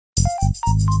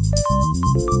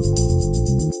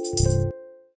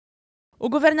O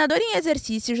governador em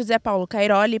exercício, José Paulo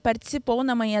Cairoli, participou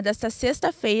na manhã desta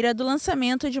sexta-feira do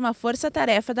lançamento de uma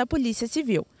força-tarefa da Polícia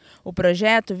Civil. O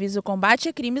projeto visa o combate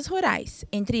a crimes rurais,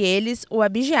 entre eles o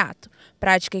abigeato,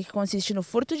 prática que consiste no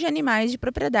furto de animais de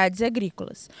propriedades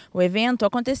agrícolas. O evento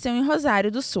aconteceu em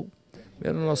Rosário do Sul.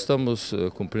 Primeiro, nós estamos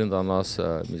cumprindo a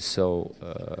nossa missão,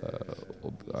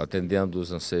 atendendo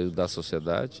os anseios da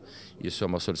sociedade. Isso é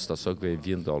uma solicitação que vem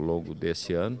vindo ao longo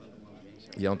desse ano.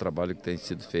 E é um trabalho que tem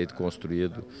sido feito,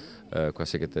 construído com a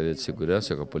Secretaria de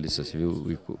Segurança, com a Polícia Civil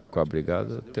e com a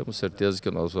Brigada. Temos certeza que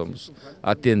nós vamos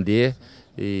atender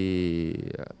e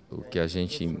o que a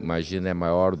gente imagina é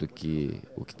maior do que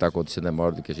o que está acontecendo, é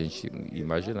maior do que a gente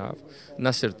imaginava.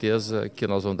 Na certeza que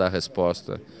nós vamos dar a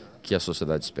resposta que a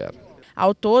sociedade espera.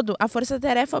 Ao todo, a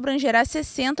força-tarefa abrangerá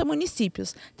 60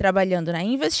 municípios, trabalhando na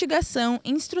investigação,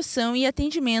 instrução e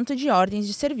atendimento de ordens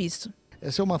de serviço.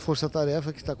 Essa é uma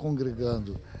força-tarefa que está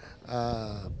congregando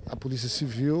a Polícia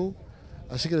Civil,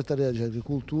 a Secretaria de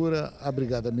Agricultura, a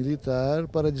Brigada Militar,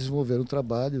 para desenvolver um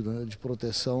trabalho, né, de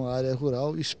proteção à área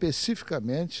rural,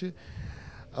 especificamente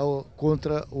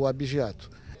contra o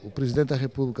abigeato. O presidente da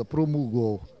República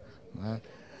promulgou, né,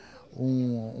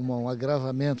 um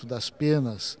agravamento das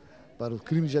penas para o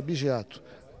crime de abigeato.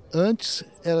 Antes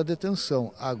era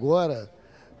detenção, agora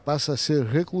passa a ser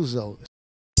reclusão.